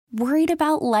Worried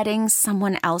about letting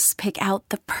someone else pick out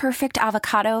the perfect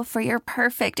avocado for your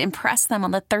perfect impress them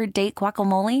on the third date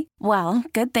guacamole? Well,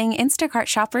 good thing Instacart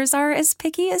shoppers are as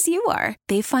picky as you are.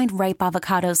 They find ripe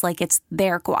avocados like it's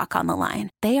their guac on the line.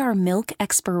 They are milk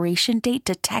expiration date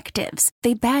detectives.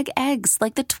 They bag eggs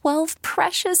like the 12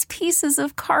 precious pieces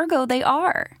of cargo they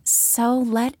are. So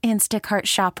let Instacart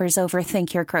shoppers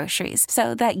overthink your groceries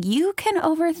so that you can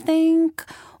overthink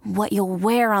what you'll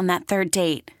wear on that third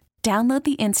date. Download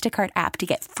the Instacart app to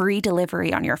get free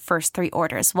delivery on your first 3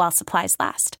 orders while supplies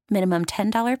last. Minimum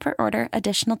 $10 per order.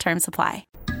 Additional terms apply.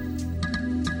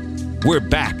 We're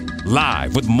back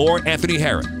live with more Anthony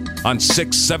Herron on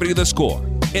 670 The Score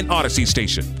in Odyssey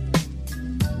Station.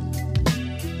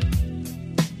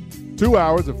 2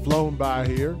 hours have flown by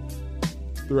here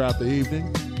throughout the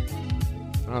evening.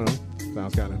 I don't know.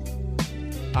 Sounds kind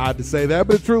of odd to say that,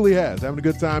 but it truly has. Having a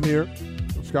good time here.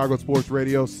 Chicago Sports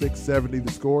Radio, 670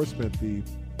 The Score. Spent the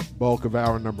bulk of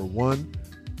hour number 1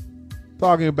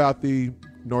 talking about the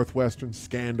Northwestern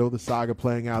scandal, the saga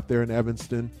playing out there in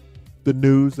Evanston, the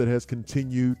news that has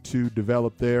continued to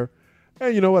develop there.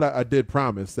 And you know what? I did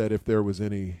promise that if there was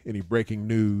any breaking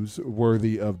news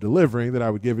worthy of delivering, that I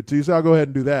would give it to you. So I'll go ahead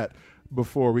and do that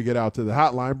before we get out to the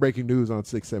hotline. Breaking news on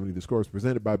 670 The Score is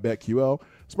presented by BetQL.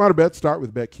 Smarter bets start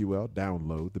with BetQL.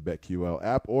 Download the BetQL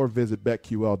app or visit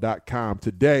BetQL.com.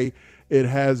 Today, it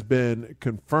has been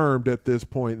confirmed at this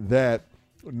point that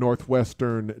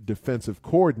Northwestern defensive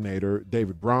coordinator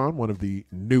David Braun, one of the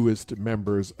newest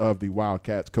members of the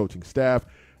Wildcats coaching staff,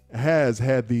 has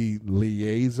had the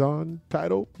liaison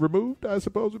title removed, I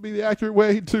suppose would be the accurate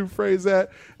way to phrase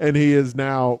that. And he is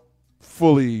now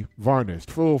fully varnished,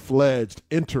 full-fledged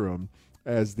interim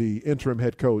as the interim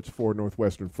head coach for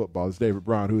Northwestern football. It's David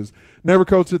Braun, who has never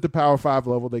coached at the Power 5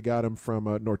 level. They got him from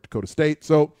North Dakota State.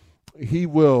 So he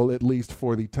will, at least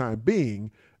for the time being,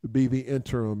 be the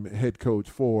interim head coach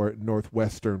for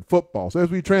Northwestern football. So as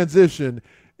we transition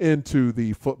into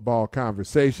the football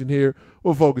conversation here,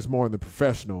 we'll focus more on the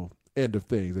professional end of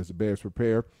things as the Bears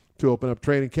prepare to open up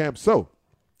training camp. So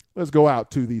let's go out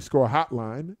to the Score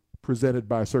Hotline, presented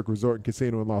by Circle Resort and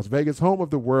Casino in Las Vegas, home of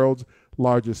the world's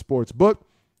largest sports book,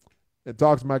 and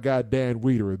talk to my guy Dan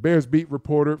Wiederer, Bears beat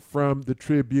reporter from the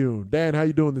Tribune. Dan, how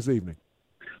you doing this evening?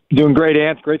 Doing great,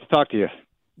 Ant. Great to talk to you.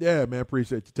 Yeah, man,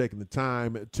 appreciate you taking the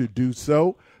time to do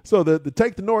so. So the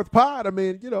Take the North pod, I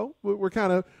mean, you know, we're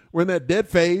in that dead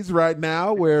phase right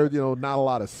now where, you know, not a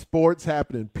lot of sports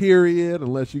happening, period,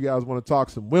 unless you guys want to talk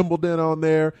some Wimbledon on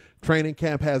there. Training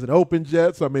camp hasn't opened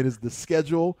yet. So, I mean, is the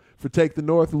schedule for Take the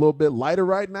North a little bit lighter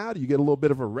right now? Do you get a little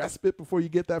bit of a respite before you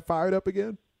get that fired up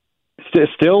again?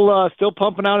 Still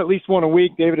pumping out at least one a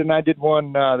week. David and I did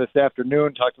one this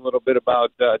afternoon, talked a little bit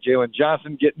about Jalen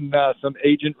Johnson getting some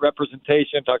agent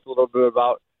representation, talked a little bit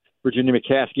about Virginia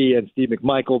McCaskey and Steve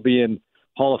McMichael being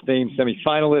Hall of Fame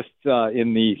semifinalists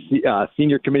in the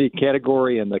senior committee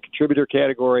category and the contributor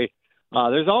category.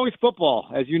 There's always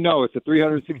football. As you know, it's a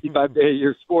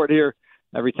 365-day-a-year sport here.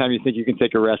 Every time you think you can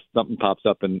take a rest, something pops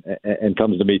up and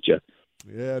comes to meet you.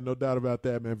 Yeah, no doubt about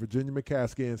that, man. Virginia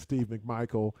McCaskey and Steve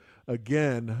McMichael,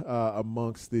 again,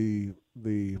 amongst the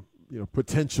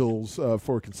potentials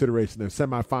for consideration. They're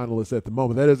semifinalists at the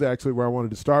moment. That is actually where I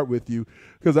wanted to start with you,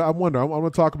 because I want to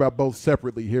talk about both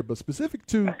separately here, but specific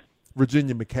to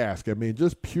Virginia McCaskey. I mean,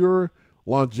 just pure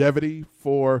longevity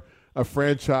for a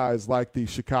franchise like the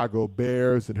Chicago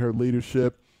Bears and her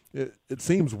leadership. It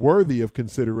seems worthy of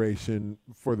consideration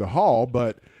for the Hall,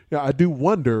 but I do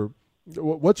wonder,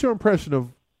 what's your impression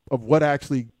of what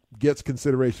actually gets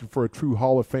consideration for a true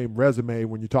Hall of Fame resume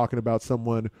when you're talking about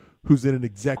someone who's in an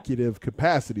executive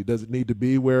capacity? Does it need to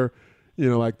be where,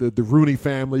 like the Rooney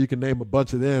family, you can name a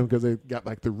bunch of them because they've got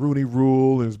like the Rooney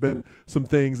Rule, and there's been some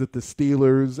things that the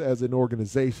Steelers as an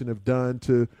organization have done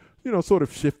to, sort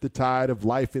of shift the tide of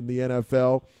life in the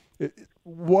NFL.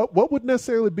 What would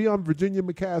necessarily be on Virginia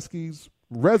McCaskey's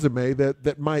resume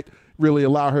that might really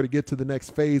allow her to get to the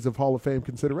next phase of Hall of Fame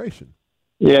consideration?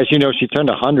 Yeah, as you know, she turned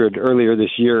 100 earlier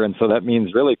this year, and so that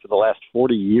means really for the last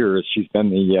 40 years she's been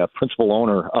the principal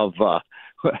owner of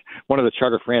one of the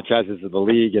charter franchises of the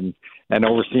league and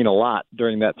overseen a lot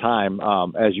during that time,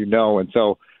 as you know. And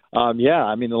so,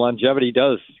 the longevity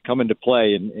does come into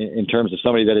play in terms of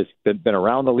somebody that has been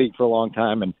around the league for a long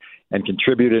time and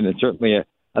contributed, and it's certainly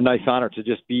a nice honor to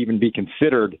just even be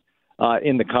considered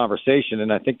in the conversation.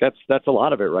 And I think that's a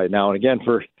lot of it right now. And again,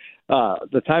 for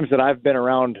the times that I've been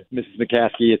around Mrs.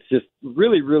 McCaskey, it's just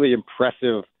really, really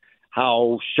impressive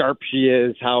how sharp she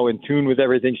is, how in tune with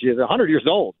everything she is. 100 years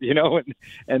old,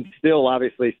 and still,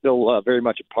 obviously, very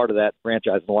much a part of that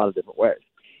franchise in a lot of different ways.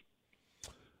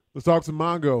 Let's talk some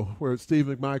Mongo, where Steve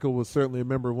McMichael was certainly a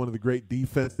member of one of the great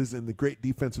defenses and the great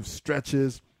defensive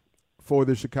stretches for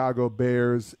the Chicago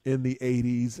Bears in the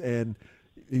 80s. And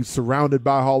he's surrounded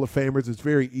by Hall of Famers. It's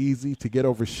very easy to get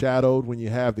overshadowed when you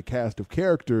have the cast of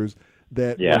characters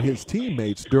that were his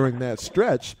teammates during that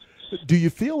stretch. Do you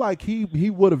feel like he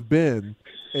would have been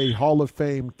a Hall of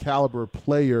Fame caliber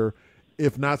player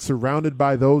if not surrounded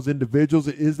by those individuals?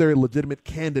 Is there a legitimate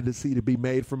candidacy to be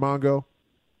made for Mongo?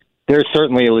 There's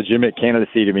certainly a legitimate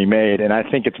candidacy to be made, and I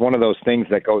think it's one of those things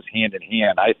that goes hand in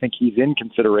hand. I think he's in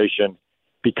consideration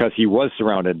because he was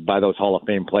surrounded by those Hall of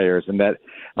Fame players, and that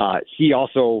he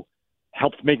also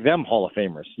helped make them Hall of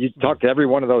Famers. You talk to every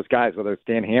one of those guys, whether it's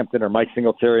Dan Hampton or Mike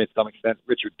Singletary, and to some extent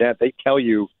Richard Dent, they tell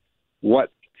you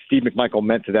what Steve McMichael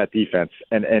meant to that defense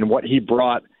and what he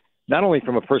brought, not only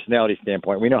from a personality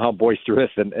standpoint. We know how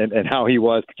boisterous and how he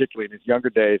was, particularly in his younger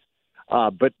days,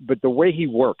 but the way he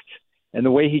worked and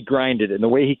the way he grinded and the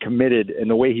way he committed and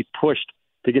the way he pushed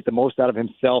to get the most out of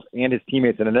himself and his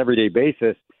teammates on an everyday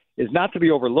basis is not to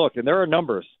be overlooked. And there are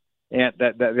numbers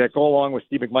that go along with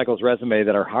Steve McMichael's resume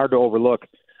that are hard to overlook.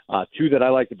 Two that I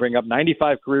like to bring up: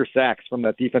 95 career sacks from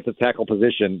that defensive tackle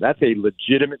position. That's a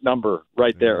legitimate number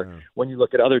right there. Yeah. When you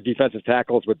look at other defensive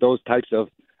tackles with those types of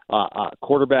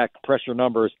quarterback pressure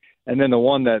numbers. And then the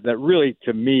one that really,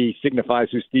 to me, signifies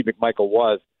who Steve McMichael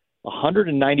was: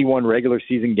 191 regular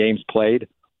season games played,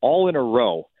 all in a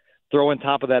row. Throw on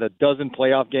top of that a dozen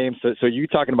playoff games. So you're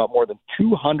talking about more than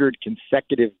 200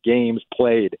 consecutive games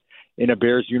played in a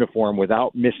Bears uniform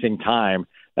without missing time.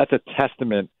 That's a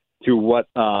testament to what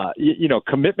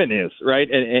commitment is, right?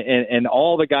 And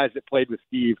all the guys that played with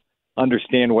Steve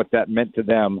understand what that meant to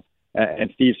them,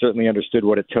 and Steve certainly understood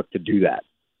what it took to do that.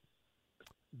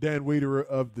 Dan Wiederer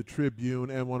of the Tribune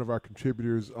and one of our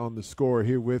contributors on The Score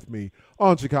here with me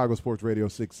on Chicago Sports Radio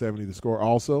 670 The Score.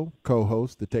 Also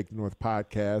co-host the Take the North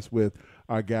podcast with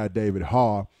our guy David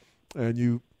Haw. And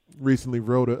you recently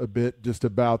wrote a bit just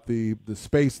about the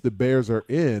space the Bears are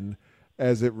in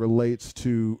as it relates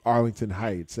to Arlington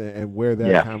Heights and where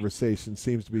that conversation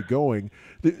seems to be going.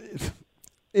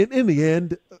 In the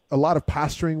end, a lot of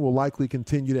posturing will likely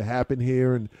continue to happen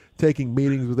here, and taking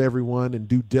meetings with everyone and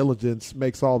due diligence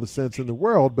makes all the sense in the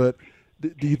world. But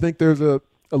do you think there's a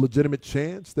legitimate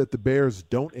chance that the Bears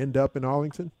don't end up in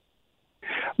Arlington?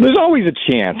 There's always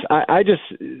a chance. I just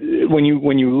when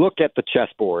you look at the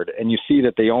chessboard and you see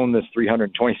that they own this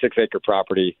 326-acre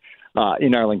property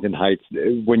in Arlington Heights,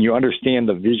 when you understand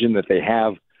the vision that they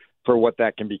have for what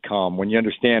that can become, when you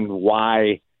understand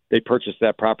why they purchased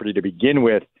that property to begin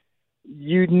with,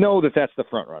 you know that that's the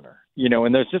front runner,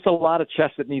 and there's just a lot of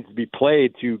chess that needs to be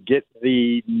played to get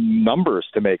the numbers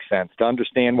to make sense, to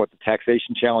understand what the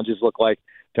taxation challenges look like,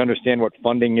 to understand what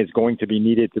funding is going to be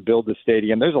needed to build the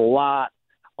stadium. There's a lot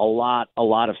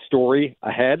of story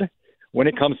ahead when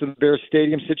it comes to the Bears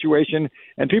stadium situation,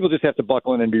 and people just have to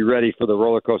buckle in and be ready for the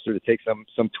roller coaster to take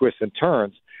some twists and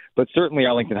turns. But certainly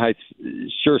Arlington Heights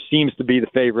sure seems to be the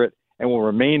favorite and will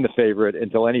remain the favorite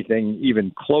until anything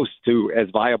even close to as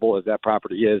viable as that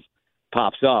property is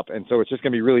pops up. And so it's just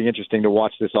going to be really interesting to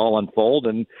watch this all unfold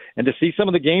and to see some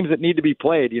of the games that need to be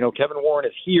played. Kevin Warren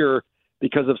is here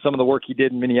because of some of the work he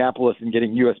did in Minneapolis in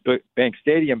getting U.S. Bank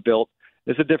Stadium built.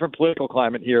 There's a different political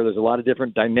climate here. There's a lot of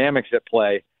different dynamics at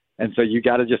play. And so you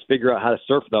got to just figure out how to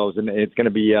surf those. And it's going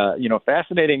to be,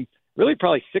 fascinating, really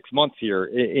probably 6 months here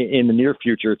in the near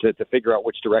future to figure out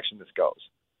which direction this goes.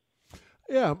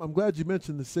 Yeah, I'm glad you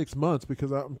mentioned the 6 months,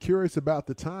 because I'm curious about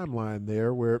the timeline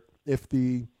there, where if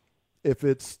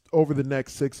it's over the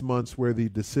next 6 months where the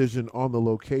decision on the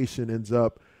location ends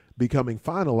up becoming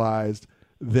finalized,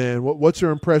 then what's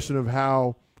your impression of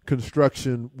how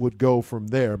construction would go from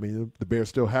there? I mean, the Bears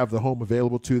still have the home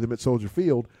available to them at Soldier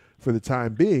Field for the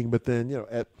time being, but then,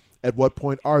 at what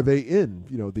point are they in,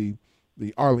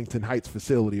 the Arlington Heights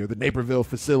facility or the Naperville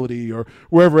facility or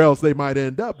wherever else they might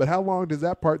end up? But how long does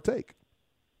that part take?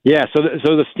 Yeah, so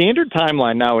the standard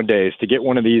timeline nowadays to get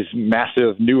one of these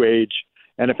massive new age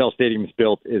NFL stadiums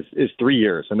built is 3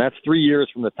 years, and that's 3 years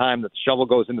from the time that the shovel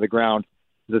goes into the ground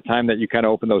to the time that you kind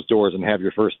of open those doors and have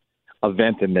your first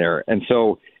event in there. And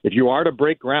so if you are to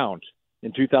break ground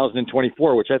in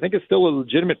 2024, which I think is still a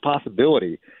legitimate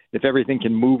possibility if everything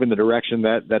can move in the direction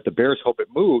that the Bears hope it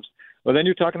moves, well, then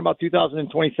you're talking about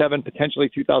 2027,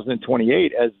 potentially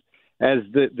 2028 as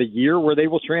the year where they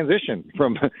will transition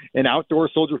from an outdoor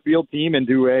Soldier Field team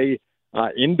into a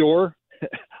indoor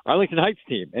Arlington Heights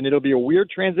team. And it'll be a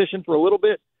weird transition for a little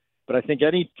bit, but I think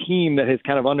any team that has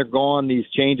kind of undergone these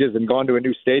changes and gone to a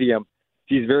new stadium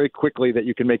sees very quickly that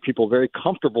you can make people very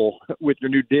comfortable with your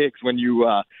new digs when you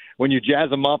jazz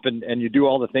them up and you do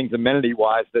all the things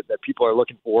amenity-wise that people are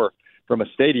looking for from a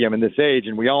stadium in this age,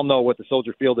 and we all know what the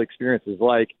Soldier Field experience is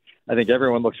like. I think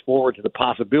everyone looks forward to the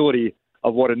possibility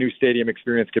of what a new stadium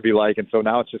experience could be like, and so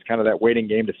now it's just kind of that waiting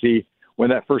game to see when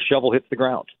that first shovel hits the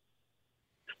ground.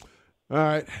 All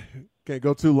right. Can't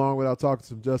go too long without talking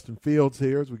some Justin Fields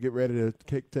here as we get ready to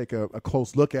take a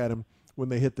close look at him when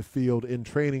they hit the field in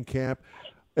training camp.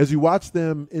 As you watch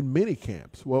them in mini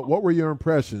camps, what were your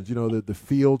impressions? You know, the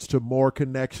Fields to Moore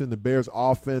connection, the Bears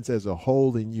offense as a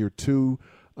whole in year 2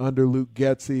 under Luke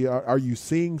Getsy. Are you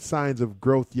seeing signs of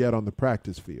growth yet on the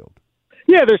practice field?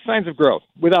 Yeah, there's signs of growth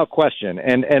without question.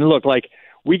 And look, like,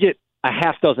 we get a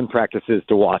half dozen practices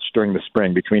to watch during the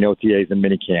spring between OTAs and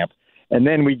minicamp. And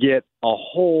then we get a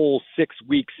whole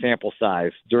 6-week sample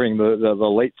size during the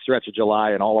late stretch of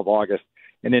July and all of August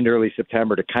and into early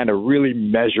September to kind of really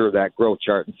measure that growth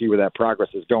chart and see where that progress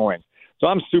is going. So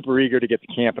I'm super eager to get to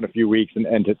camp in a few weeks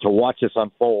and to watch this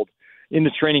unfold in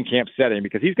the training camp setting,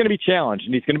 because he's going to be challenged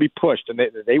and he's going to be pushed, and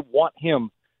they want him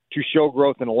to show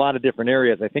growth in a lot of different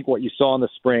areas. I think what you saw in the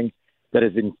spring that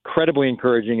is incredibly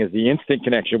encouraging is the instant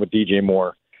connection with DJ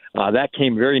Moore. That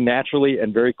came very naturally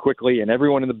and very quickly, and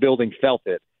everyone in the building felt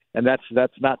it, and that's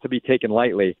not to be taken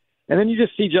lightly. And then you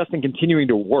just see Justin continuing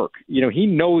to work. You know, he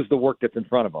knows the work that's in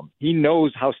front of him. He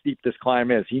knows how steep this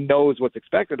climb is. He knows what's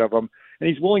expected of him, and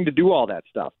he's willing to do all that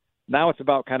stuff. Now it's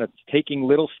about kind of taking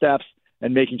little steps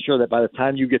and making sure that by the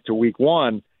time you get to week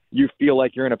 1, you feel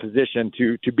like you're in a position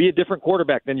to be a different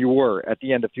quarterback than you were at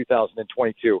the end of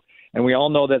 2022. And we all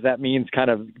know that means kind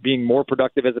of being more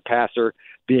productive as a passer,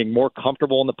 being more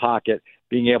comfortable in the pocket,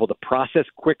 being able to process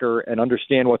quicker and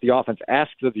understand what the offense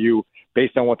asks of you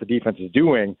based on what the defense is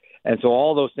doing. And so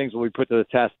all those things will be put to the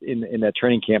test in that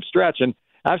training camp stretch. And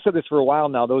I've said this for a while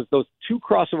now, those 2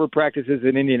 crossover practices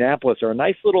in Indianapolis are a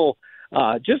nice little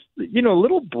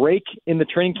little break in the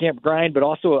training camp grind, but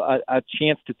also a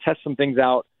chance to test some things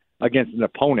out against an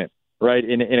opponent, right,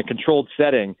 in a controlled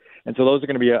setting. And so those are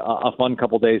going to be a fun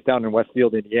couple days down in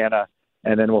Westfield, Indiana,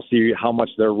 and then we'll see how much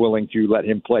they're willing to let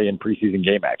him play in preseason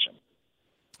game action.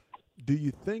 Do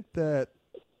you think that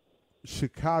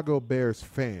Chicago Bears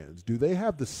fans, do they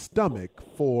have the stomach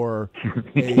for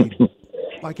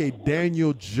a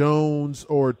Daniel Jones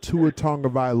or Tua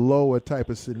Tagovailoa type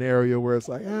of scenario where it's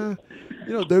like,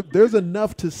 there's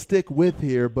enough to stick with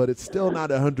here, but it's still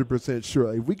not 100%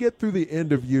 sure. If we get through the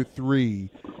end of year 3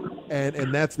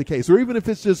 and that's the case, or even if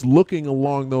it's just looking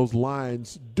along those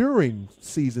lines during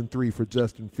season 3 for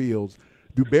Justin Fields,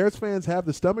 do Bears fans have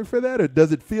the stomach for that, or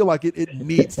does it feel like it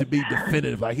needs to be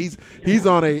definitive? Like he's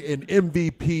on an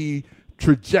MVP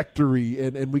trajectory,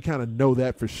 and we kind of know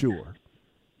that for sure.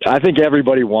 I think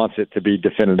everybody wants it to be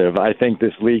definitive. I think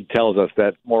this league tells us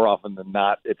that more often than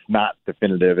not, it's not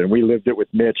definitive. And we lived it with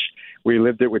Mitch. We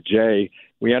lived it with Jay.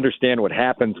 We understand what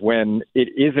happens when it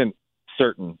isn't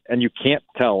certain and you can't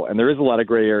tell. And there is a lot of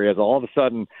gray areas. All of a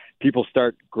sudden, people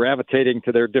start gravitating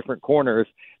to their different corners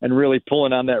and really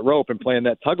pulling on that rope and playing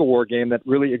that tug-of-war game that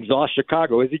really exhausts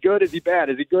Chicago. Is he good? Is he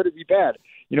bad? Is he good? Is he bad?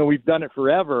 You know, we've done it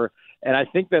forever. And I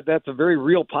think that's a very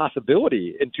real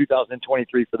possibility in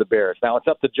 2023 for the Bears. Now, it's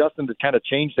up to Justin to kind of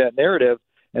change that narrative,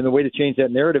 and the way to change that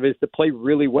narrative is to play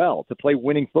really well, to play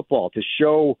winning football, to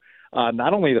show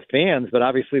not only the fans, but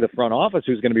obviously the front office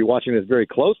who's going to be watching this very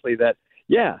closely that,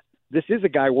 yeah, this is a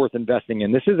guy worth investing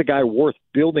in. This is a guy worth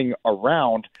building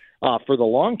around for the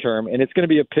long term, and it's going to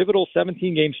be a pivotal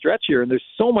 17-game stretch here, and there's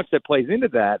so much that plays into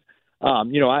that.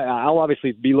 I'll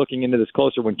obviously be looking into this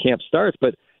closer when camp starts,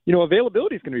 but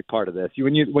availability is going to be part of this.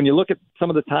 When you look at some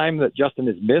of the time that Justin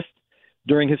has missed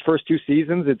during his first 2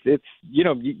 seasons,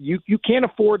 you can't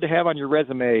afford to have on your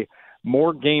resume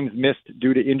more games missed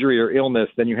due to injury or illness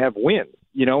than you have wins,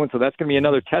 and so that's going to be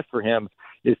another test for him,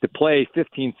 is to play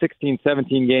 15, 16,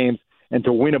 17 games and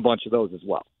to win a bunch of those as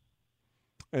well.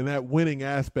 And that winning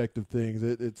aspect of things,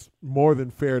 it's more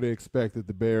than fair to expect that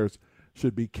the Bears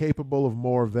should be capable of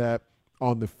more of that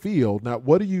on the field. Now,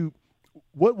 what do you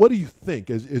think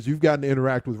as you've gotten to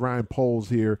interact with Ryan Poles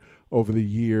here over the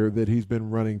year that he's been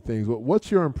running things?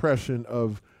 What's your impression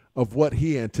of what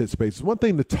he anticipates? It's one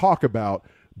thing to talk about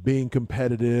being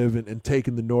competitive and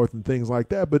taking the North and things like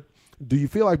that, but do you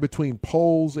feel like between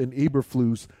Poles and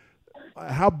Eberflus,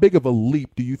 how big of a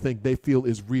leap do you think they feel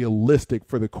is realistic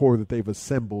for the core that they've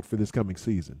assembled for this coming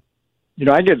season?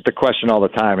 I get the question all the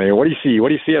time. I mean, what do you see? What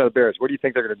do you see out of the Bears? What do you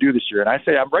think they're going to do this year? And I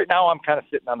say, right now I'm kind of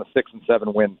sitting on the 6 and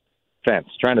 7 win fence,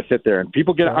 trying to sit there, and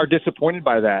people are disappointed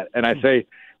by that. And I say,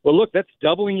 well, look, that's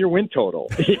doubling your win total,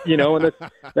 and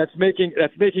that's making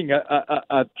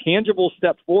a tangible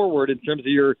step forward in terms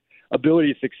of your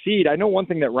ability to succeed. I know one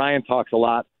thing that Ryan talks a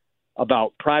lot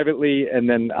about privately, and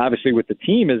then obviously with the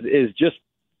team, is just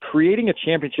creating a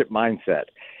championship mindset.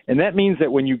 And that means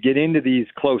that when you get into these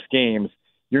close games,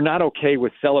 you're not okay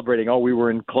with celebrating, oh, we were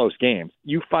in close games.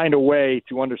 You find a way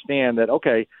to understand that,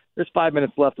 okay, there's 5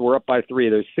 minutes left, we're up by 3.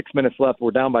 There's 6 minutes left,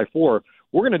 we're down by 4.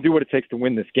 We're going to do what it takes to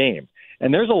win this game.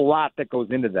 And there's a lot that goes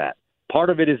into that. Part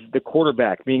of it is the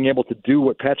quarterback being able to do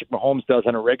what Patrick Mahomes does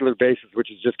on a regular basis,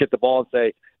 which is just get the ball and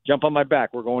say, jump on my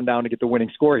back, we're going down to get the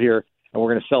winning score here, and we're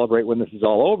going to celebrate when this is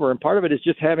all over. And part of it is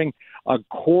just having a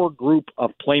core group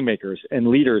of playmakers and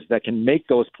leaders that can make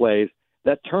those plays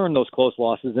that turn those close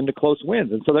losses into close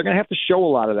wins. And so they're going to have to show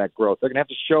a lot of that growth. They're going to have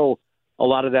to show a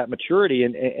lot of that maturity.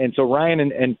 And so Ryan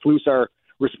and Flus are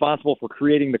responsible for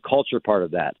creating the culture part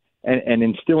of that and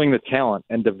instilling the talent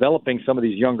and developing some of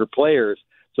these younger players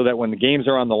so that when the games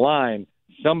are on the line,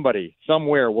 somebody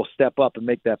somewhere will step up and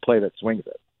make that play that swings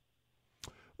it.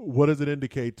 What does it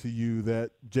indicate to you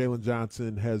that Jalen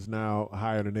Johnson has now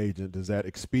hired an agent? Does that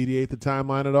expedite the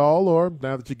timeline at all? Or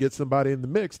now that you get somebody in the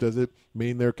mix, does it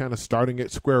mean they're kind of starting at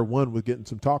square one with getting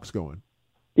some talks going?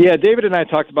 Yeah, David and I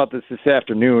talked about this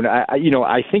afternoon.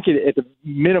 I think at the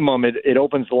minimum it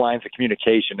opens the lines of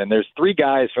communication. And there's 3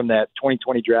 guys from that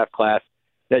 2020 draft class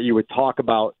that you would talk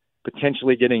about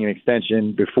potentially getting an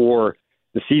extension before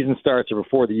the season starts or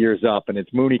before the year's up. And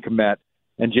it's Mooney, Kmet,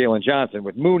 and Jalen Johnson.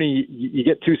 With Mooney, you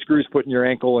get 2 screws put in your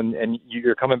ankle and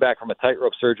you're coming back from a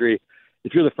tightrope surgery.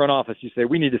 If you're the front office, you say,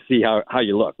 we need to see how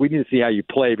you look. We need to see how you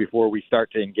play before we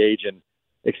start to engage in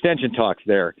extension talks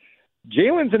there.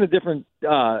 Jalen's in a different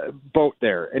boat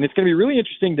there, and it's going to be really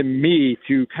interesting to me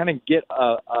to kind of get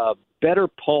a better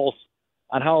pulse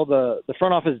on how the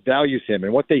front office values him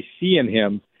and what they see in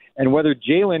him, and whether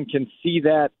Jalen can see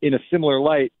that in a similar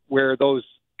light where those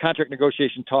contract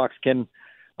negotiation talks can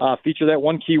feature that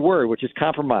one key word, which is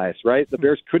compromise, right? The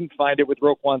Bears couldn't find it with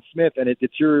Roquan Smith, and it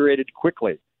deteriorated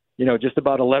quickly, just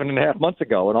about 11 and a half months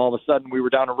ago, and all of a sudden we were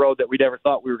down a road that we never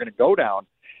thought we were going to go down.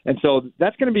 And so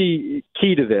that's going to be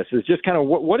key to this, is just kind of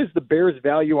what is the Bears'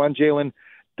 value on Jalen?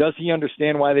 Does he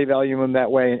understand why they value him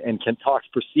that way? And can talks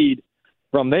proceed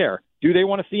from there? Do they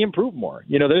want to see him prove more?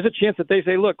 There's a chance that they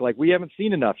say, look, like we haven't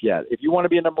seen enough yet. If you want to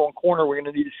be a number one corner, we're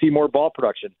going to need to see more ball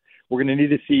production. We're going to need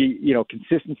to see,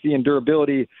 consistency and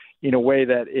durability in a way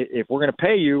that if we're going to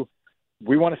pay you,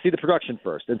 we want to see the production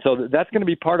first. And so that's going to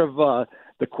be part of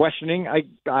the questioning,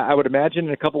 I would imagine,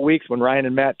 in a couple of weeks when Ryan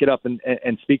and Matt get up and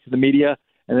speak to the media.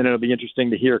 And then it'll be interesting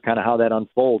to hear kind of how that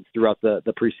unfolds throughout the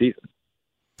preseason.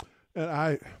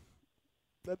 And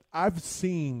I've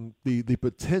seen the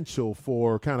potential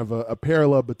for kind of a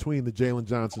parallel between the Jalen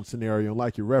Johnson scenario and,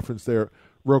 like you referenced there,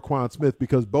 Roquan Smith,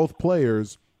 because both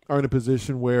players are in a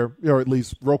position where, or at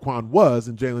least Roquan was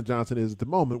and Jalen Johnson is at the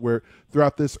moment, where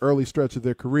throughout this early stretch of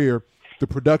their career, the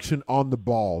production on the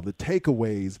ball, the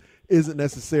takeaways isn't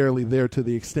necessarily there to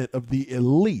the extent of the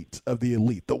elite,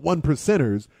 the one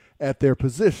percenters at their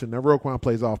position. Now, Roquan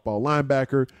plays off-ball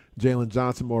linebacker, Jalen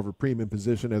Johnson more of a premium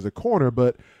position as a corner,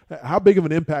 but how big of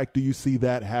an impact do you see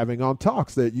that having on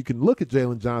talks that you can look at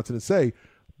Jalen Johnson and say,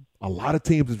 a lot of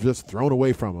teams have just thrown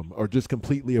away from him or just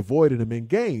completely avoided him in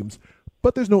games,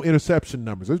 but there's no interception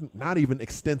numbers. There's not even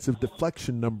extensive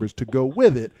deflection numbers to go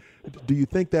with it. Do you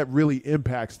think that really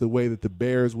impacts the way that the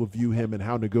Bears will view him and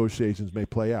how negotiations may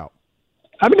play out?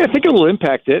 I mean, I think it will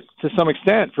impact it to some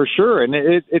extent, for sure. And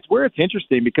it's where it's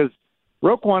interesting because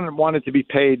Roquan wanted to be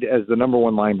paid as the number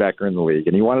one linebacker in the league,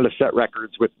 and he wanted to set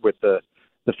records with the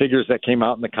figures that came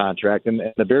out in the contract, and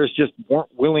the Bears just weren't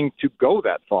willing to go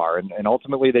that far. And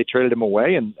ultimately they traded him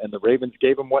away, and the Ravens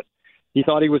gave him what he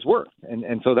thought he was worth.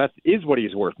 And so that is what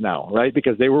he's worth now, right,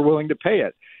 because they were willing to pay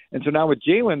it. And so now with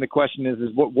Jalen, the question is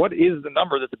what is the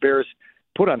number that the Bears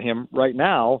put on him right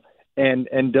now? And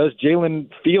does Jalen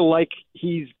feel like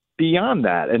he's beyond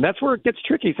that? And that's where it gets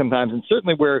tricky sometimes, and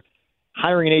certainly where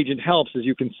hiring an agent helps is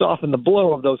you can soften the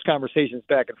blow of those conversations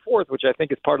back and forth, which I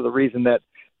think is part of the reason that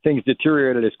things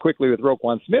deteriorated as quickly with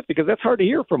Roquan Smith, because that's hard to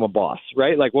hear from a boss,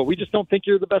 right? Like, well, we just don't think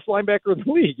you're the best linebacker in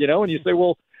the league, and you say,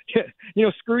 well,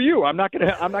 screw you. I'm not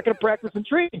gonna practice in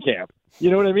training camp.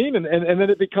 You know what I mean? And then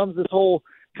it becomes this whole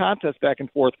contest back and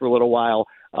forth for a little while.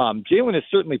 Jalen has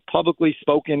certainly publicly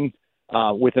spoken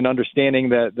with an understanding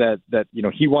that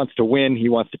he wants to win, he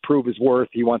wants to prove his worth,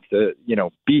 he wants to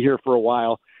be here for a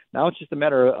while. Now it's just a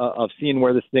matter of seeing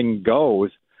where this thing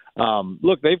goes.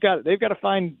 Look, they've got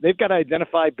to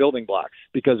identify building blocks,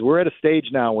 because we're at a stage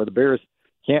now where the Bears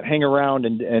can't hang around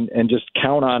and just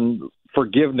count on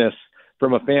forgiveness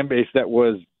from a fan base that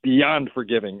was beyond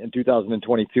forgiving in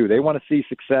 2022. They want to see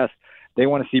success. They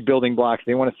want to see building blocks.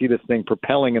 They want to see this thing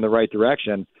propelling in the right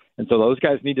direction. And so those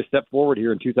guys need to step forward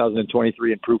here in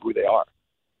 2023 and prove who they are.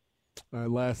 All right,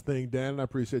 last thing, Dan, I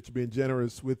appreciate you being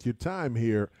generous with your time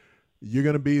here. You're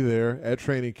going to be there at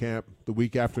training camp the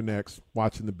week after next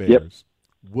watching the Bears.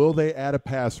 Yep. Will they add a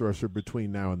pass rusher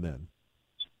between now and then?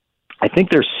 I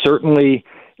think they're certainly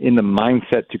in the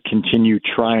mindset to continue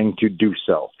trying to do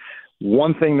so.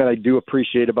 One thing that I do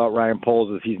appreciate about Ryan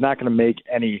Poles is he's not going to make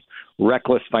any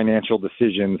reckless financial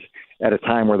decisions at a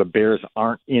time where the Bears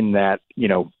aren't in that,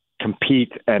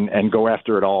 compete and go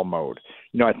after it all mode.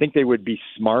 I think they would be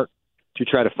smart to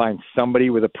try to find somebody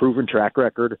with a proven track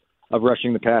record of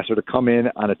rushing the passer to come in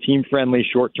on a team-friendly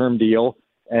short-term deal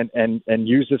and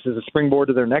use this as a springboard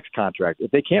to their next contract.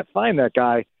 If they can't find that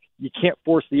guy, you can't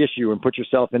force the issue and put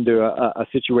yourself into a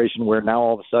situation where now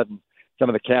all of a sudden some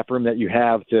of the cap room that you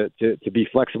have to be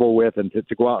flexible with and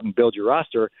to go out and build your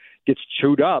roster gets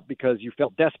chewed up because you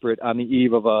felt desperate on the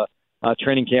eve of a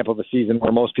training camp of a season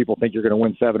where most people think you're going to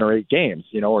win 7 or 8 games,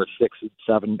 or 6,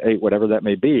 7, 8, whatever that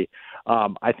may be.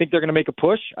 I think they're going to make a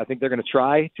push. I think they're going to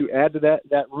try to add to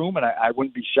that room, and I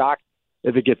wouldn't be shocked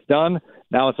if it gets done.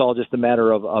 Now it's all just a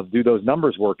matter of do those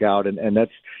numbers work out, and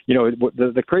that's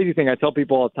the crazy thing I tell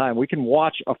people all the time. We can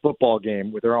watch a football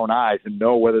game with our own eyes and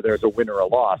know whether there's a win or a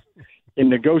loss. In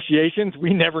negotiations,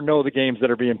 we never know the games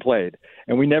that are being played,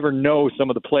 and we never know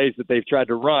some of the plays that they've tried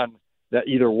to run that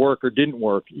either work or didn't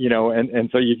work, and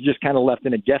so you're just kind of left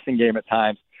in a guessing game at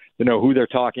times to know who they're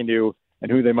talking to and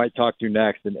who they might talk to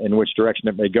next and which direction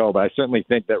it may go. But I certainly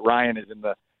think that Ryan is in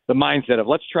the mindset of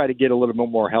let's try to get a little bit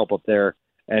more help up there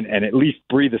and at least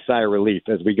breathe a sigh of relief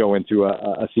as we go into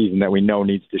a season that we know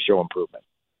needs to show improvement.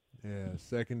 Yeah,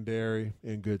 secondary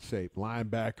in good shape.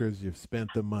 Linebackers, you've spent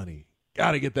the money.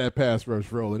 Got to get that pass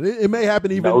rush rolling. It may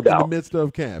happen even in the midst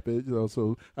of camp.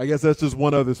 So I guess that's just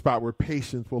one other spot where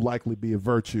patience will likely be a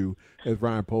virtue as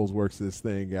Ryan Poles works this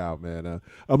thing out, man.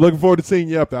 I'm looking forward to seeing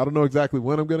you up there. I don't know exactly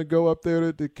when I'm going to go up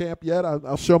there to camp yet.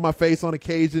 I'll show my face on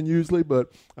occasion usually,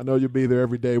 but I know you'll be there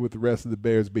every day with the rest of the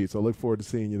Bears beat. So I look forward to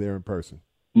seeing you there in person.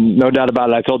 No doubt about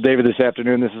it. I told David this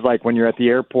afternoon, this is like when you're at the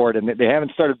airport and they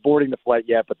haven't started boarding the flight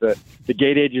yet, but the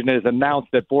gate agent has announced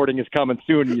that boarding is coming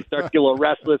soon, and you start to get a little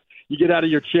restless. You get out of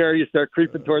your chair, you start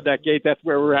creeping toward that gate. That's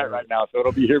where we're at right now, so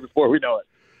it'll be here before we know it.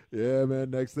 Yeah,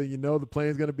 man, next thing you know, the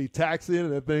plane's going to be taxiing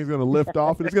and that thing's going to lift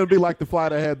off, and it's going to be like the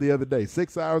flight I had the other day.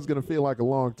 6 hours is going to feel like a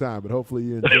long time, but hopefully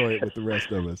you enjoy it with the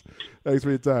rest of us. Thanks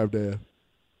for your time, Dan.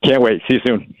 Can't wait. See you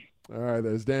soon. All right,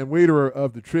 there's Dan Wiederer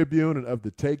of the Tribune and of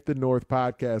the Take the North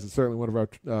podcast, and certainly one of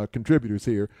our contributors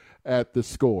here at The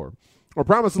Score. I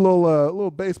promised a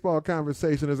little baseball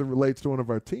conversation as it relates to one of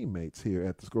our teammates here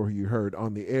at The Score who you heard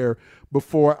on the air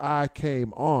before I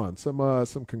came on.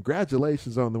 Some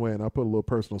congratulations on the way, and I'll put a little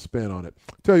personal spin on it.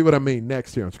 Tell you what I mean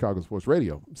next here on Chicago Sports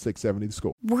Radio, 670 The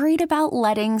Score. Worried about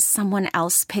letting someone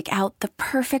else pick out the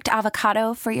perfect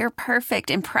avocado for your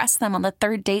perfect impress them on the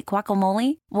third date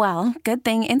guacamole? Well, good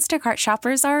thing Instacart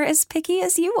shoppers are as picky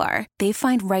as you are. They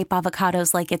find ripe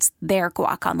avocados like it's their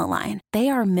guac on the line. They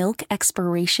are milk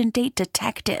expiration date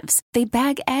detectives. They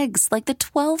bag eggs like the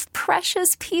 12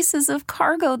 precious pieces of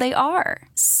cargo they are.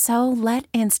 So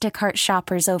let Instacart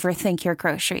shoppers overthink your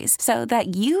groceries so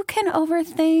that you can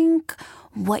overthink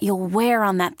what you'll wear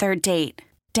on that third date.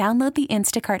 Download the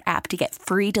Instacart app to get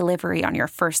free delivery on your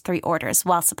first 3 orders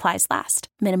while supplies last.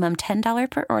 Minimum $10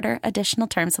 per order. Additional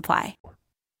terms apply.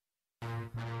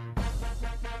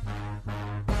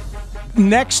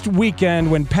 Next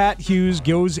weekend, when Pat Hughes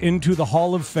goes into the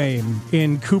Hall of Fame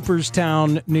in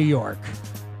Cooperstown, New York,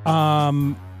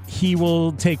 he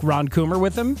will take Ron Coomer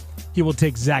with him. He will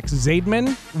take Zach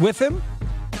Zaidman with him.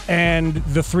 And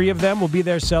the 3 of them will be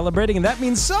there celebrating. And that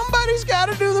means somebody's got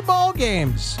to do the ball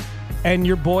games. And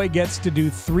your boy gets to do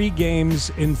 3 games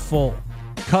in full.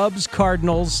 Cubs,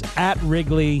 Cardinals at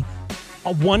Wrigley.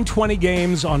 120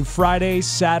 games on Friday,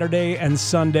 Saturday, and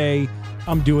Sunday.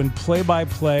 I'm doing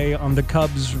play-by-play on the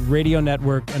Cubs radio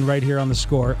network and right here on The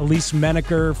Score. Elise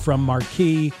Menaker from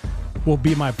Marquee will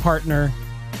be my partner.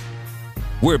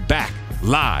 We're back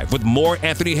live with more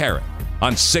Anthony Herron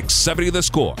on 670 The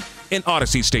Score in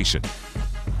Odyssey Station.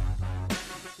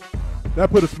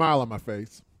 That put a smile on my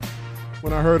face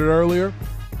when I heard it earlier.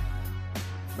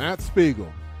 Matt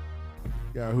Spiegel,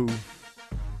 guy who,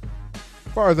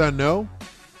 as far as I know,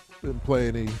 didn't play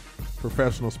any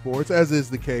professional sports, as is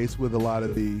the case with a lot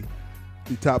of the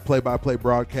top play-by-play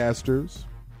broadcasters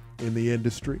in the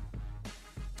industry.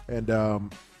 And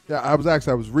I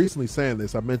was recently saying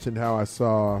this. I mentioned how I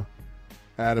saw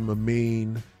Adam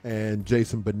Amin and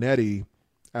Jason Benetti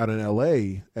out in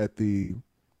L.A. at the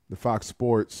Fox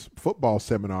Sports football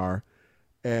seminar,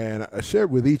 and I shared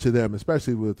with each of them,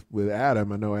 especially with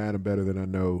Adam. I know Adam better than I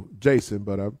know Jason,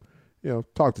 but I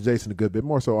talked to Jason a good bit,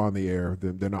 more so on the air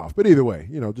than off. But either way,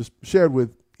 just shared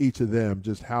with each of them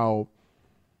just how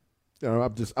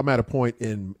I'm at a point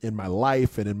in my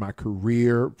life and in my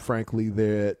career, frankly,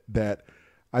 that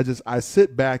I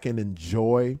sit back and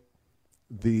enjoy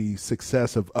the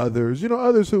success of others.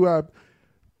 Others who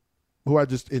I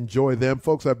just enjoy them,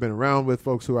 folks I've been around with,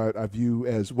 folks who I view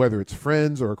as whether it's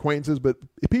friends or acquaintances, but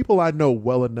people I know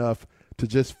well enough to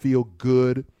just feel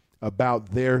good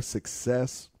about their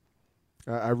success.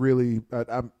 I'm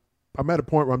at a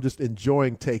point where I'm just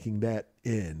enjoying taking that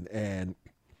in. And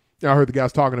I heard the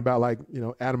guys talking about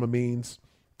Adam Amin's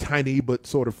tiny but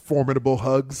sort of formidable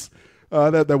hugs.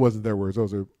 That wasn't their words;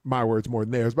 those are my words more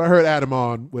than theirs. But I heard Adam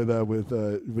on with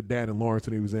Dan and Lawrence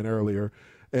when he was in earlier,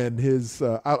 and his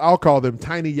I'll call them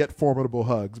tiny yet formidable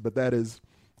hugs. But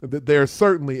they're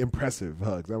certainly impressive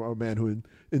hugs. I'm a man who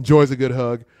enjoys a good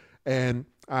hug, and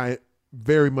I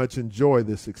very much enjoy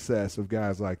the success of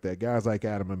guys like that, guys like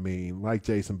Adam Amin, like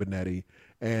Jason Benetti,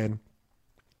 and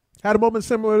had a moment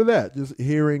similar to that, just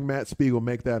hearing Matt Spiegel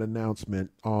make that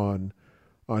announcement on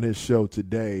his show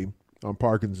today on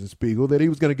Parkins and Spiegel that he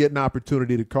was going to get an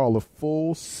opportunity to call a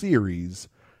full series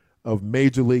of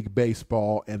Major League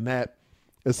Baseball, and that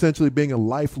essentially being a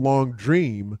lifelong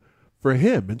dream for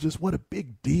him. And just what a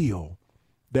big deal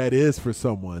that is for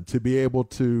someone to be able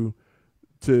to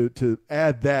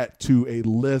add that to a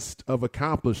list of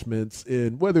accomplishments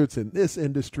in whether it's in this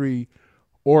industry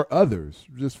or others.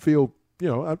 Just feel,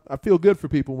 I feel good for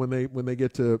people when they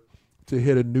get to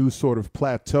hit a new sort of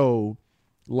plateau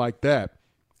like that.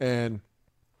 And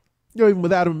even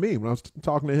with Adam Amin, when I was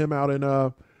talking to him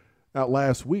out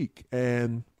last week,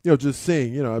 and just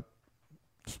seeing, I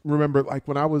remember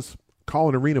when I was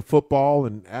calling arena football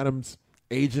and Adam's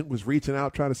agent was reaching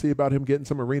out trying to see about him getting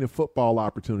some arena football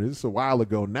opportunities. It's a while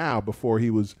ago now, before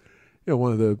he was,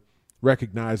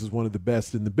 recognized as one of the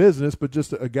best in the business, but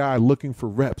just a guy looking for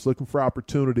reps, looking for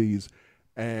opportunities,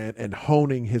 and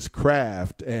honing his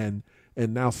craft, and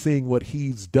now seeing what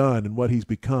he's done and what he's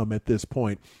become at this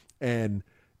point, and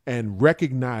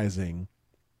recognizing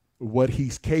what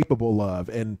he's capable of,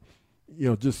 and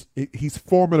he's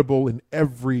formidable in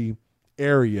every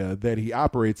area that he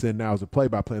operates in now as a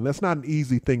play-by-play. And that's not an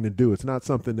easy thing to do. It's not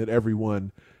something that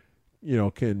everyone,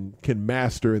 can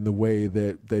master in the way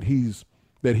that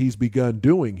he's begun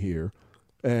doing here.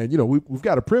 And, we've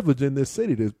got a privilege in this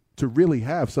city to really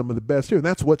have some of the best here. And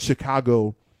that's what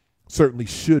Chicago certainly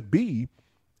should be.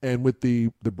 And with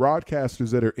the broadcasters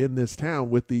that are in this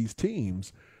town with these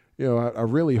teams, I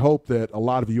really hope that a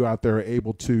lot of you out there are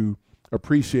able to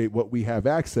appreciate what we have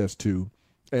access to.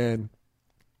 And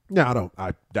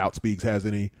I doubt Speaks has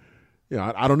any,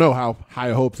 I don't know how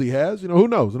high hopes he has. Who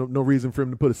knows? No reason for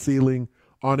him to put a ceiling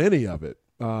on any of it.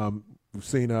 We've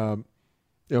seen, Connor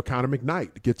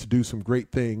McKnight get to do some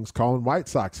great things calling White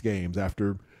Sox games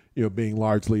after, being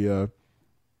largely a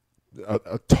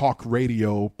talk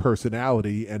radio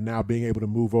personality, and now being able to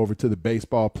move over to the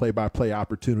baseball play-by-play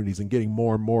opportunities and getting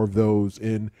more and more of those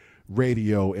in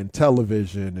radio and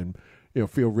television, and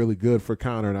feel really good for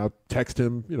Connor. And I'll text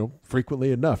him,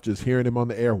 frequently enough, just hearing him on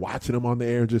the air, watching him on the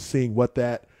air, and just seeing what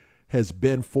that has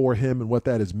been for him and what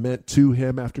that has meant to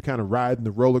him after kind of riding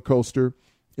the roller coaster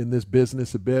in this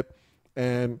business a bit.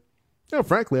 And,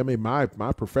 frankly, my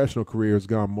professional career has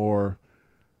gone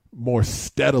more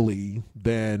steadily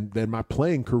than my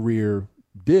playing career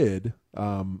did.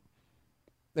 And,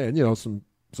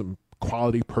 some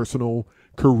quality personal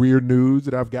career news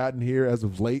that I've gotten here as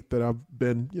of late that I've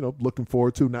been, looking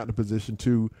forward to, not in a position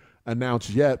to announce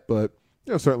yet, but,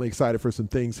 certainly excited for some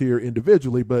things here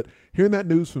individually. But hearing that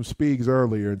news from Speegs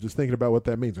earlier and just thinking about what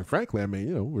that means. And frankly,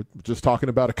 we're just talking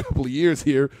about a couple of years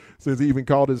here since he even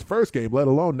called his first game, let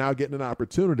alone now getting an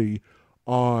opportunity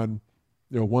on,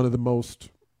 one of the most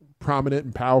prominent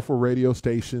and powerful radio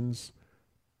stations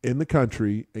in the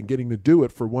country, and getting to do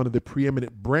it for one of the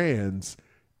preeminent brands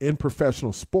in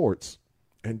professional sports,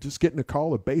 and just getting to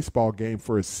call a baseball game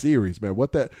for a series, man.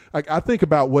 I think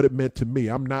about what it meant to me.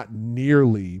 I'm not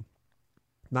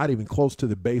even close to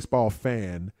the baseball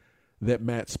fan that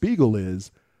Matt Spiegel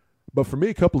is. But for me,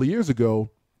 a couple of years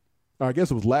ago, I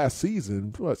guess it was last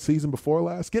season, season before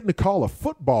last, getting to call a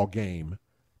football game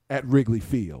at Wrigley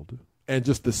Field, and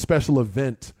just the special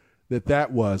event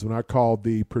that was when I called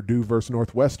the Purdue versus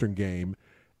Northwestern game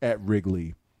at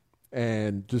Wrigley.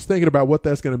 And just thinking about what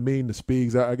that's going to mean to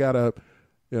Speegs,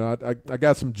 I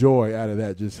got some joy out of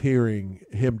that, just hearing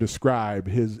him describe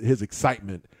his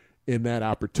excitement in that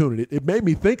opportunity. It made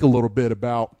me think a little bit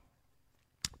about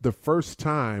the first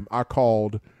time I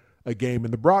called a game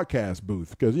in the broadcast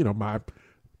booth, because,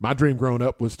 my dream growing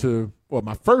up was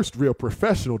my first real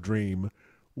professional dream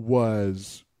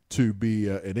was to be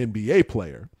an NBA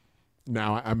player.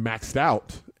 Now, I'm maxed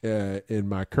out in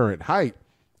my current height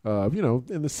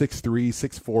in the 6'3",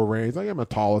 6'4" range. I think my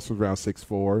tallest was around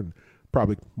 6'4", and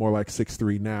probably more like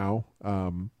 6'3" now.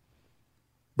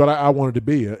 But I wanted to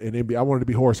be an NBA. I wanted to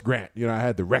be Horace Grant. I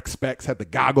had the rec specs, had the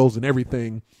goggles and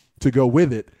everything to go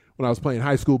with it. When I was playing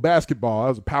high school basketball, I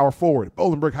was a power forward at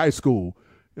Bolingbrook High School.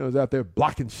 I was out there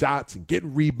blocking shots and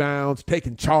getting rebounds,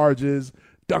 taking charges,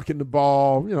 dunking the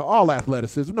ball, all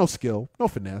athleticism, no skill, no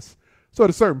finesse. So at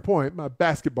a certain point, my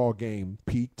basketball game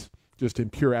peaked just in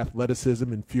pure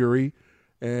athleticism and fury.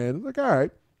 And like, all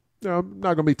right, I'm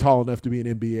not going to be tall enough to be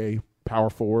an NBA power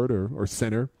forward or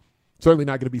center. Certainly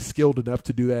not going to be skilled enough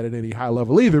to do that at any high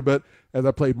level either. But as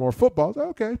I played more football, I was like,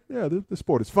 okay, yeah, the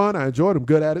sport is fun. I enjoy it. I'm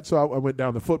good at it. So I went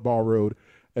down the football road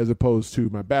as opposed to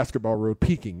my basketball road,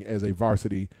 peaking as a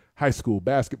varsity high school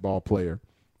basketball player.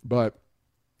 But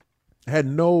I had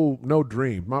no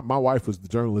dream. My wife was the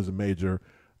journalism major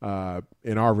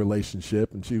in our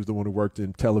relationship, and she was the one who worked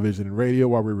in television and radio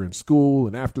while we were in school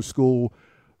and after school.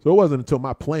 So it wasn't until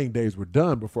my playing days were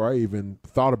done before I even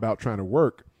thought about trying to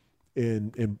work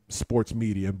in sports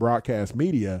media and broadcast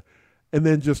media. And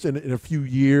then just in a few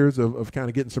years of kind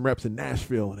of getting some reps in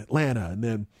Nashville and Atlanta, and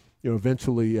then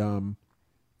eventually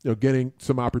getting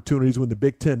some opportunities when the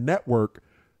Big Ten Network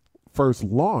first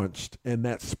launched. And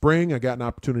that spring, I got an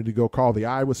opportunity to go call the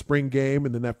Iowa spring game.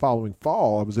 And then that following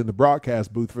fall, I was in the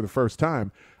broadcast booth for the first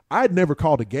time. I'd never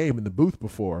called a game in the booth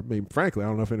before. I mean, frankly, I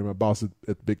don't know if any of my bosses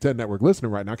at the Big Ten Network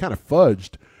listening right now. I kind of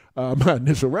fudged my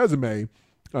initial resume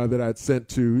that I'd sent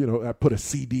to, I put a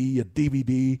CD, a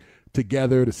DVD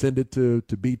together to send it to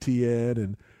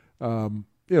BTN, and,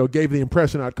 gave the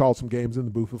impression I'd called some games in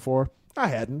the booth before. I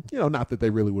hadn't, not that they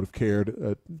really would have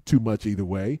cared too much either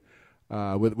way.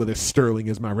 With as sterling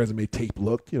as my resume tape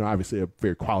looked, obviously a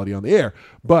very quality on the air.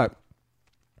 But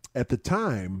at the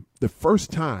time, the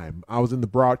first time I was in the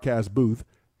broadcast booth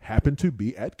happened to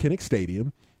be at Kinnick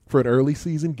Stadium for an early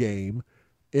season game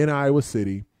in Iowa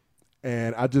City.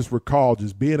 And I just recall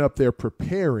just being up there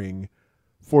preparing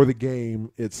for the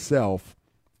game itself.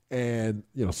 And,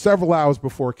 several hours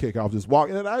before kickoff, just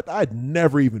walking. And I'd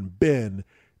never even been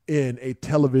in a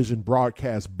television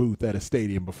broadcast booth at a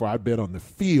stadium before. I'd been on the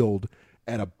field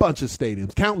at a bunch of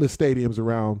stadiums, countless stadiums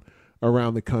around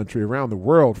the country, around the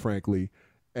world, frankly.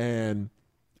 And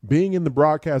being in the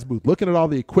broadcast booth, looking at all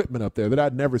the equipment up there that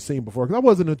I'd never seen before, because I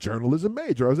wasn't a journalism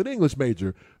major. I was an English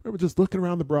major. I remember just looking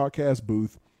around the broadcast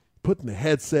booth, putting the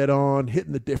headset on,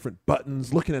 hitting the different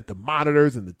buttons, looking at the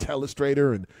monitors and the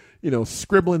telestrator and,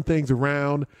 scribbling things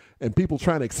around, and people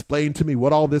trying to explain to me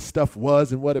what all this stuff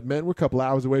was and what it meant. We're a couple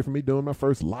hours away from me doing my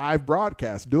first live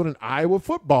broadcast, doing an Iowa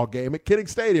football game at Kinnick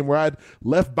Stadium where I'd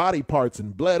left body parts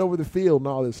and bled over the field and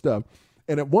all this stuff.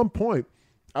 And at one point,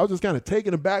 I was just kind of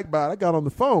taken aback by it. I got on the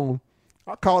phone.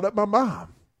 I called up my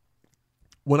mom.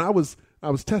 When I was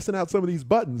testing out some of these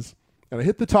buttons, and I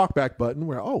hit the talkback button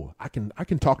where, I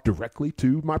can talk directly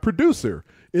to my producer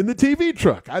in the TV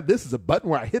truck. This is a button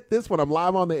where I hit this when I'm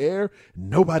live on the air.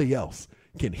 Nobody else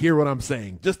can hear what I'm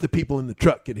saying. Just the people in the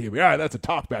truck can hear me. All right, that's a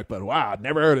talkback button. Wow, I'd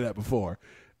never heard of that before.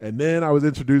 And then I was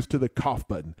introduced to the cough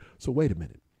button. So wait a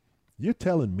minute. You're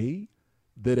telling me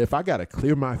that if I got to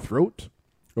clear my throat,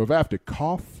 or if I have to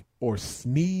cough or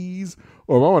sneeze,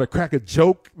 or if I want to crack a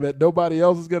joke that nobody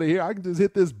else is going to hear, I can just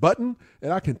hit this button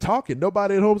and I can talk and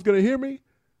nobody at home is going to hear me?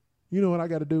 You know what I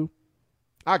got to do?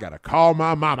 I got to call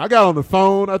my mom. I got on the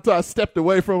phone. I stepped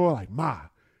away from her like, Ma,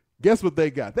 guess what they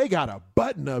got? They got a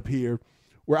button up here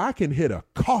where I can hit a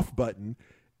cough button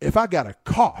if I got a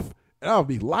cough. And I'll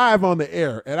be live on the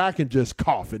air and I can just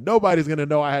cough and nobody's going to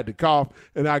know I had to cough,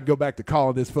 and I can go back to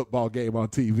calling this football game on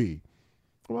TV.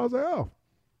 Well, I was like, oh.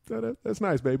 That's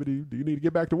nice, baby. Do you need to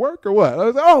get back to work or what? I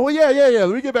was like, oh, well, yeah.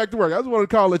 Let me get back to work. I just wanted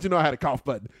to call and let you know I had a cough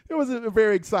button. It was a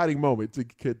very exciting moment to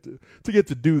get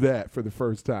to do that for the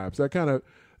first time. So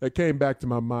that came back to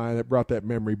my mind. It brought that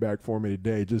memory back for me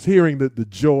today. Just hearing the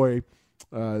joy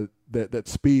that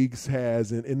Speegs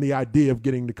has in the idea of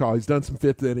getting to call. He's done some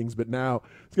fifth innings, but now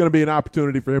it's going to be an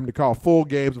opportunity for him to call full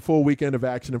games, a full weekend of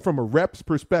action. And from a rep's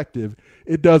perspective,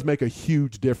 it does make a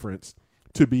huge difference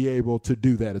to be able to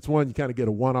do that. It's one, you kind of get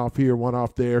a one-off here,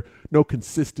 one-off there, no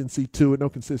consistency to it, no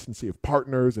consistency of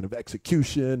partners and of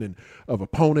execution and of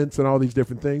opponents and all these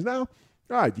different things. Now, all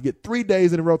right, you get 3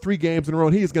 days in a row, 3 games in a row,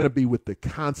 and he's going to be with the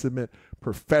consummate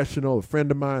professional. A friend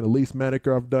of mine, Elise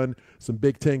Menaker, I've done some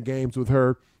Big Ten games with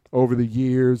her over the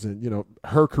years, and,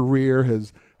 her career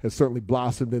has certainly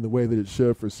blossomed in the way that it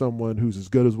should for someone who's as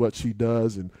good as what she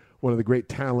does and one of the great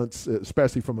talents,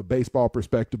 especially from a baseball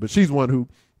perspective. But she's one who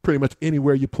pretty much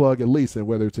anywhere you plug Elise, and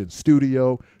whether it's in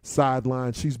studio,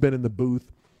 sideline, she's been in the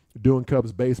booth doing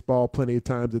Cubs baseball plenty of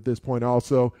times at this point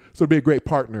also. So it'd be a great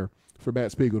partner for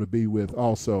Matt Spiegel to be with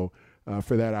also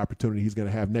for that opportunity he's going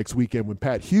to have next weekend when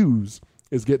Pat Hughes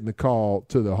is getting the call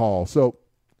to the Hall. So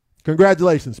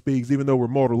congratulations, Speaks. Even though we're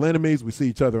mortal enemies, we see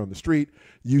each other on the street.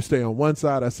 You stay on one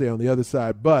side, I stay on the other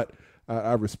side. But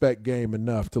I respect game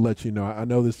enough to let you know. I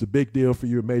know this is a big deal for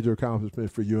you, a major accomplishment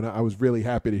for you, and I was really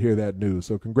happy to hear that news.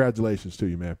 So congratulations to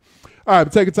you, man. All right,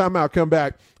 but take a time out, come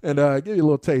back, and give you a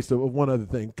little taste of one other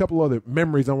thing. A couple other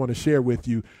memories I want to share with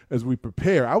you as we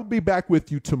prepare. I will be back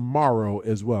with you tomorrow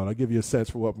as well, and I'll give you a sense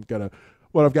for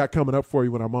what I've got coming up for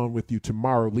you when I'm on with you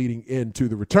tomorrow, leading into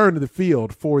the return to the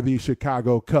field for the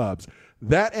Chicago Cubs.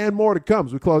 That and more to come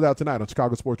as we close out tonight on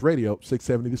Chicago Sports Radio,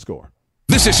 670 The Score.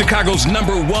 This is Chicago's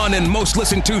 #1 and most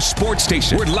listened to sports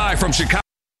station. We're live from Chicago.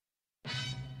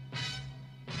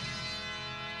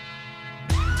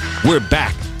 We're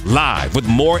back live with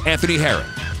more Anthony Herron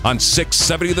on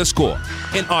 670 The Score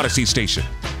in Odyssey Station.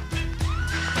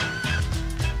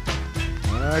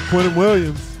 All right, Quentin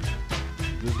Williams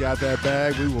just got that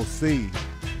bag. We will see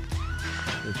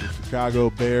if the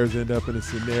Chicago Bears end up in a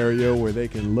scenario where they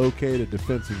can locate a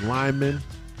defensive lineman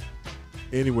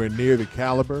anywhere near the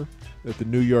caliber that the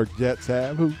New York Jets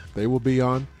have, who they will be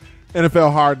on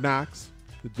NFL Hard Knocks.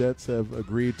 The Jets have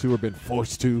agreed to or been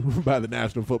forced to by the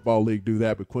National Football League do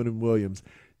that. But Quentin Williams,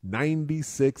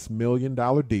 $96 million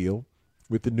deal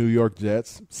with the New York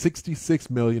Jets,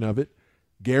 $66 million of it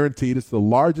guaranteed. It's the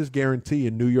largest guarantee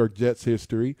in New York Jets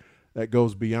history. That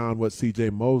goes beyond what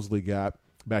C.J. Mosley got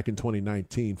back in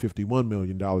 2019, $51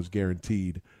 million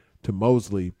guaranteed to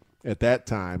Mosley at that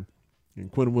time. And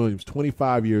Quentin Williams,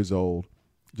 25 years old,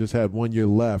 just had 1 year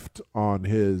left on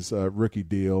his rookie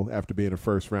deal after being a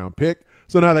first-round pick.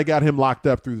 So now they got him locked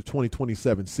up through the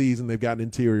 2027 season. They've got an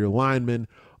interior lineman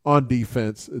on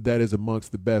defense that is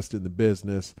amongst the best in the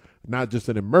business. Not just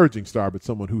an emerging star, but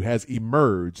someone who has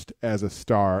emerged as a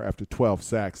star after 12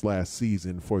 sacks last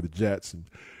season for the Jets. And,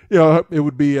 you know,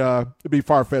 it'd be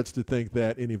far-fetched to think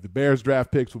that any of the Bears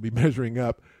draft picks will be measuring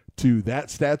up to that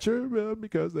stature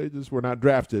because they just were not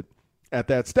drafted at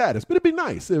that status. But it'd be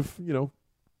nice if, you know,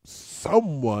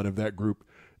 someone of that group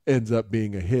ends up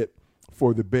being a hit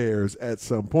for the Bears at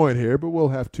some point here, but we'll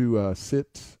have to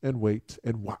sit and wait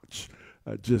and watch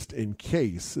just in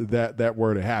case that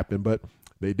were to happen. But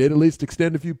they did at least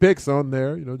extend a few picks on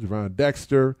there. You know, Javon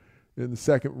Dexter in the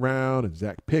second round and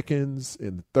Zach Pickens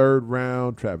in the third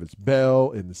round, Travis Bell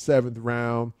in the seventh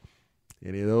round.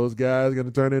 Any of those guys going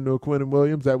to turn into a Quentin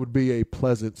Williams? That would be a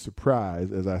pleasant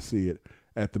surprise as I see it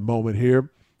at the moment here.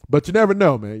 But you never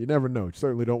know, man. You never know. You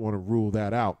certainly don't want to rule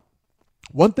that out.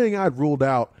 One thing I've ruled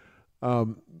out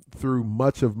through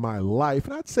much of my life,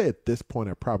 and I'd say at this point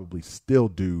I probably still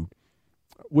do,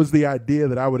 was the idea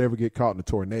that I would ever get caught in a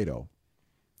tornado.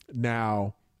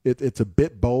 Now, it's a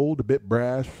bit bold, a bit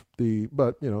brash,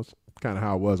 but, you know, it's kind of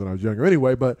how it was when I was younger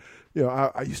anyway. But, you know,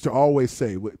 I used to always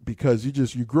say, because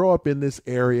you grow up in this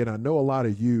area, and I know a lot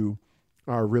of you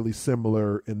are really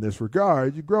similar in this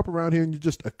regard. You grow up around here and you're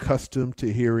just accustomed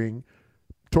to hearing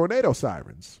tornado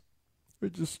sirens.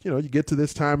 You're just, you know, you get to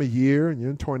this time of year and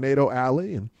you're in Tornado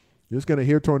Alley and you're just going to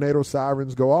hear tornado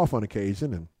sirens go off on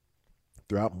occasion. And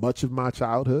throughout much of my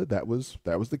childhood, that was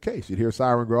the case. You'd hear a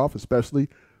siren go off, especially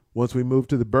once we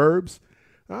moved to the burbs.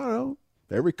 I don't know,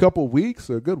 every couple of weeks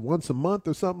or a good once a month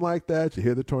or something like that, you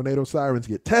hear the tornado sirens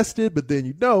get tested, but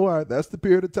then all right, that's the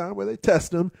period of time where they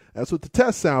test them. That's what the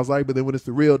test sounds like. But then when it's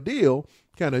the real deal,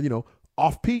 kind of, you know,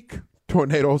 off-peak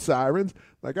tornado sirens,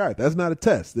 like, all right, that's not a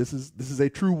test. This is a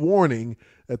true warning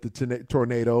that the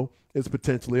tornado is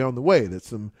potentially on the way, that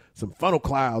some funnel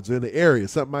clouds are in the area.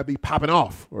 Something might be popping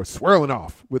off or swirling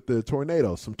off with the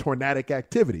tornado, some tornadic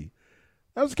activity.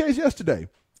 That was the case yesterday.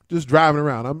 Just driving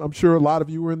around. I'm sure a lot of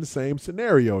you were in the same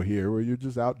scenario here where you're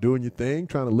just out doing your thing,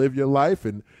 trying to live your life,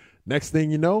 and next thing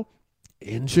you know,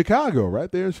 in Chicago, right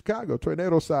there in Chicago,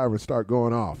 tornado sirens start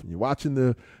going off. And you're watching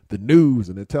the news,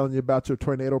 and they're telling you about your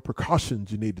tornado precautions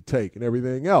you need to take and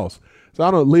everything else. So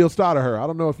I don't know, Leo Stoddard, I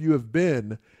don't know if you have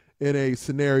been in a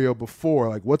scenario before.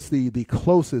 Like, what's the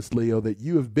closest, Leo, that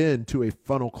you have been to a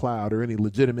funnel cloud or any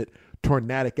legitimate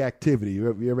tornadic activity?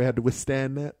 You ever had to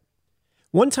withstand that?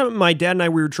 One time, my dad and I,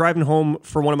 we were driving home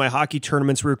for one of my hockey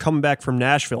tournaments. We were coming back from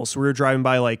Nashville, so we were driving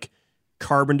by like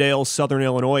Carbondale, Southern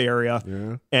Illinois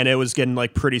area, and it was getting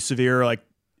like pretty severe. Like,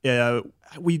 it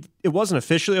wasn't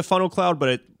officially a funnel cloud, but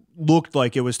it looked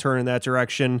like it was turning that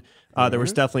direction. There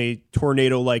was definitely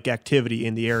tornado-like activity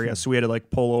in the area, so we had to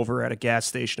like pull over at a gas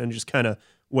station and just kind of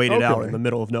wait it out in the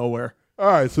middle of nowhere. All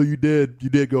right, so you did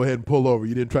go ahead and pull over.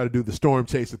 You didn't try to do the storm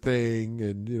chaser thing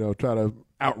and, you know, try to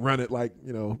outrun it like, I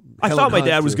Helen thought my Hunt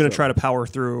dad was or going to something. try to power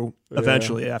through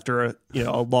eventually after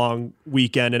a long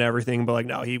weekend and everything, but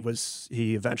no, he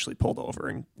eventually pulled over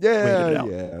and waited it out.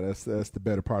 That's the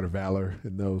better part of valor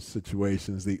in those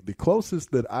situations. The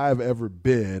closest that I've ever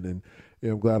been, and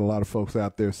I'm glad a lot of folks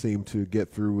out there seem to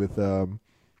get through with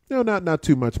not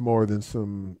too much more than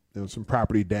some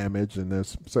property damage, and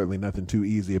there's certainly nothing too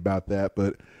easy about that,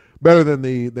 but better than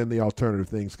the alternative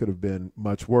things could have been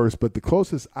much worse. But the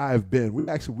closest I've been,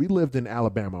 we lived in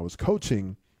Alabama. I was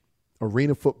coaching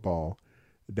arena football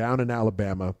down in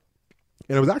Alabama,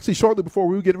 and it was actually shortly before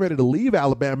we were getting ready to leave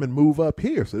Alabama and move up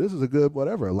here. So this is a good,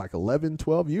 like 11,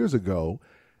 12 years ago.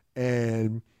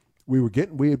 And we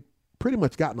had pretty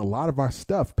much gotten a lot of our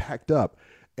stuff packed up,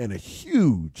 and a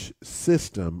huge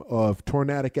system of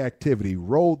tornadic activity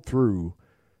rolled through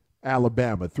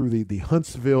Alabama, through the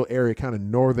Huntsville area, kind of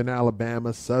northern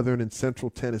Alabama, southern and central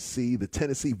Tennessee, the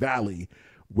Tennessee Valley,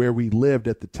 where we lived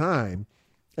at the time.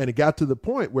 And it got to the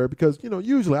point where, because,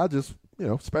 usually I just,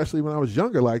 especially when I was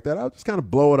younger like that, I would just kind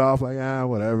of blow it off like,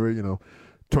 whatever,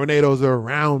 tornadoes are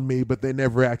around me, but they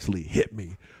never actually hit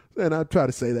me. And I try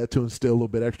to say that to instill a little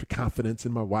bit extra confidence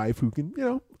in my wife, who can,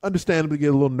 understandably get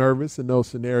a little nervous in those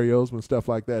scenarios when stuff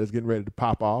like that is getting ready to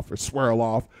pop off or swirl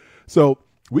off. So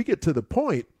we get to the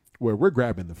point where we're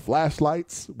grabbing the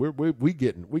flashlights, we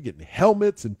getting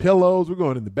helmets and pillows. We're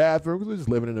going in the bathroom because we're just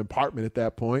living in an apartment at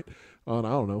that point on, I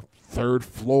don't know, 3rd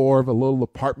floor of a little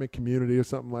apartment community or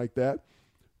something like that.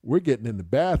 We're getting in the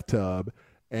bathtub,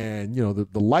 and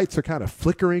the lights are kind of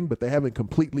flickering, but they haven't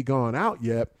completely gone out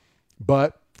yet.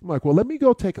 But I'm like, well, let me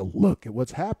go take a look at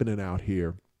what's happening out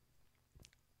here.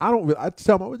 I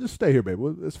tell them, just stay here, baby.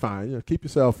 Well, it's fine. Keep your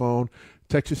cell phone,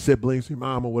 text your siblings, your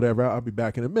mom or whatever. I'll be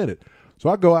back in a minute. So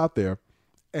I go out there,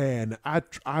 and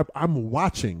I'm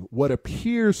watching what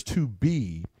appears to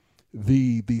be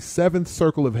the 7th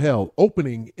circle of hell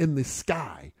opening in the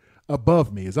sky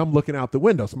above me as I'm looking out the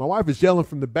window. So my wife is yelling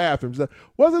from the bathroom. She's like,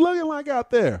 what's it looking like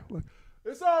out there? Like,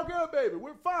 it's all good, baby.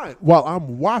 We're fine. While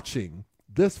I'm watching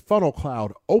this funnel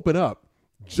cloud open up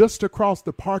just across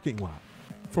the parking lot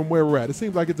from where we're at. It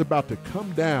seems like it's about to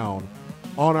come down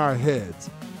on our heads.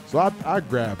 So I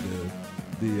grabbed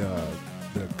the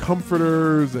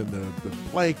comforters and the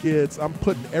blankets. I'm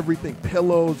putting everything,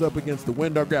 pillows up against the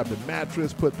window. I grabbed the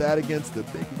mattress, put that against the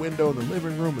big window in the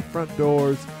living room and front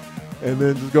doors, and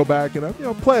then just go back and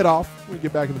play it off. When we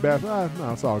get back in the bathroom,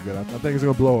 no, it's all good. I think it's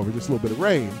going to blow over. Just a little bit of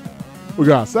rain. We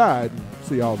go outside and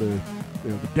see all the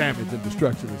damage and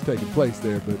destruction that's taking place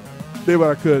there, but did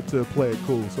what I could to play it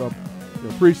cool. So I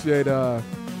appreciate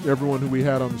everyone who we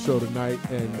had on the show tonight,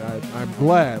 and I'm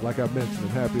glad, like I mentioned, I'm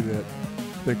happy that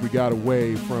I think we got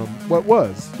away from what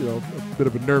was, a bit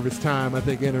of a nervous time, I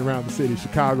think, in and around the city of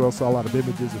Chicago. I saw a lot of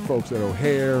images of folks at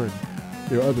O'Hare and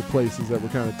other places that were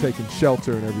kind of taking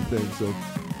shelter and everything. So,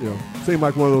 it seemed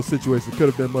like one of those situations that could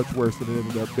have been much worse than it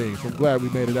ended up being. So I'm glad we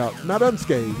made it out, not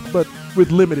unscathed, but with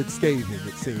limited scathing,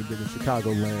 it seemed, in the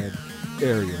Chicagoland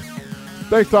area.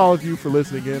 Thanks to all of you for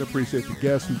listening in. Appreciate the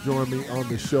guests who joined me on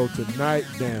the show tonight.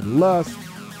 Dan Lusk,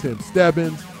 Tim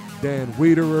Stebbins, Dan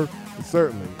Wiederer, and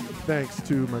certainly thanks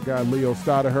to my guy Leo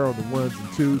Stoddard on the 1s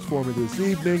and 2s for me this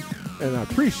evening. And I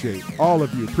appreciate all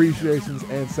of you appreciations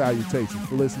and salutations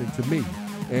for listening to me,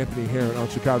 Anthony Herron, on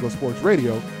Chicago Sports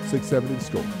Radio, 670 The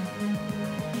Score.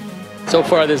 So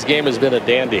far, this game has been a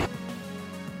dandy.